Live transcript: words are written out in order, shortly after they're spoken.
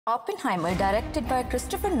Oppenheimer, directed by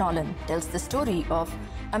Christopher Nolan, tells the story of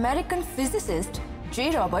American physicist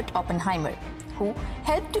J Robert Oppenheimer, who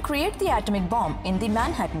helped to create the atomic bomb in the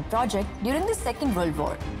Manhattan Project during the Second World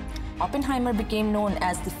War. Oppenheimer became known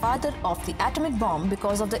as the father of the atomic bomb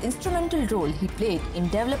because of the instrumental role he played in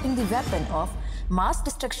developing the weapon of mass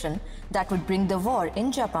destruction that would bring the war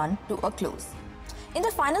in Japan to a close. In the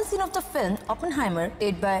final scene of the film, Oppenheimer,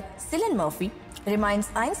 played by Cillian Murphy, reminds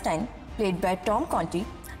Einstein, played by Tom Conti,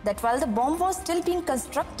 that while the bomb was still being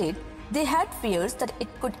constructed, they had fears that it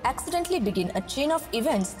could accidentally begin a chain of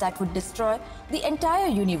events that would destroy the entire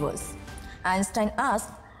universe. Einstein asked,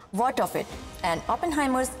 "What of it?" And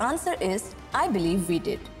Oppenheimer's answer is, "I believe we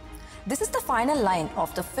did." This is the final line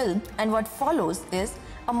of the film, and what follows is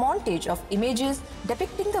a montage of images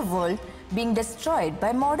depicting the world being destroyed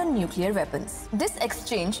by modern nuclear weapons. This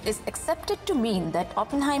exchange is accepted to mean that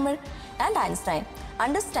Oppenheimer and Einstein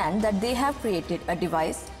understand that they have created a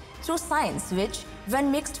device through science which,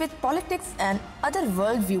 when mixed with politics and other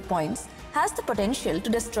world viewpoints, has the potential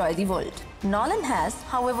to destroy the world. Nolan has,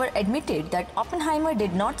 however, admitted that Oppenheimer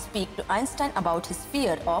did not speak to Einstein about his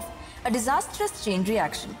fear of a disastrous chain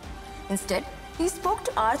reaction. Instead, he spoke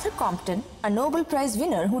to Arthur Compton, a Nobel Prize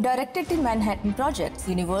winner who directed the Manhattan Project's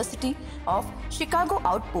University of Chicago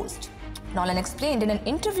outpost. Nolan explained in an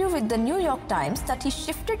interview with the New York Times that he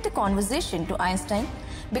shifted the conversation to Einstein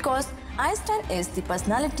because Einstein is the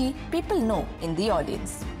personality people know in the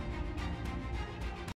audience.